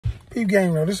Peep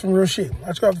game, though. This is some real shit. I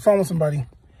just got off the phone with somebody,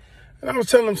 and I was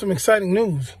telling them some exciting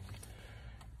news.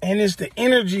 And it's the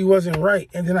energy wasn't right.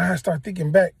 And then I had to start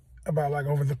thinking back about, like,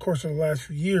 over the course of the last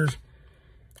few years,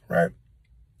 right?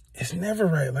 It's never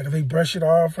right. Like, if they brush it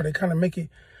off or they kind of make it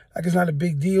like it's not a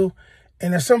big deal.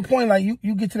 And at some point, like,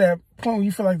 you get to that point where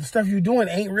you feel like the stuff you're doing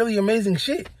ain't really amazing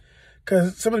shit.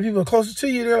 Because some of the people closer to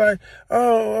you, they're like,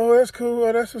 oh, that's cool.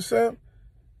 Oh, that's what's up.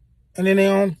 And then they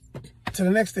on to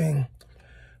the next thing.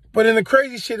 But then the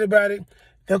crazy shit about it,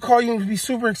 they'll call you and be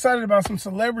super excited about some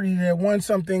celebrity that won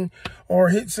something or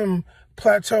hit some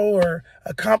plateau or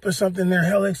accomplished something. They're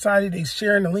hella excited. They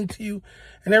sharing the link to you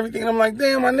and everything. And I'm like,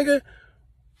 damn, my nigga.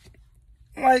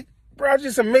 Like, bro, I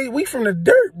just amazed. We from the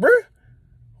dirt, bro.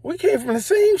 We came from the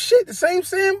same shit, the same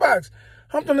sandbox.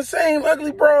 Humped on the same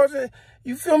ugly bras, and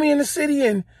you feel me, in the city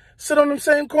and sit on them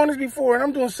same corners before. And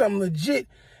I'm doing something legit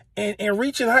and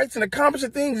reaching heights and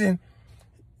accomplishing things. And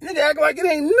nigga act like it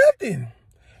ain't nothing.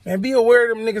 Man, be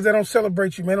aware of them niggas that don't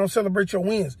celebrate you, man. Don't celebrate your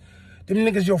wins. Them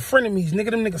niggas your frenemies.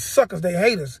 Nigga, them niggas suckers. They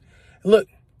hate us. Look,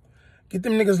 get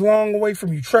them niggas long away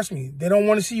from you. Trust me. They don't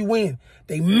want to see you win.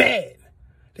 They mad.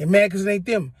 They mad because it ain't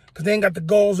them. Because they ain't got the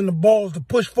goals and the balls to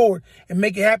push forward and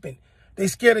make it happen. They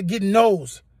scared of getting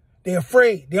no's. They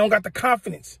afraid. They don't got the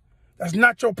confidence. That's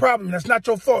not your problem. That's not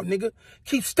your fault, nigga.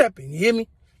 Keep stepping. You hear me?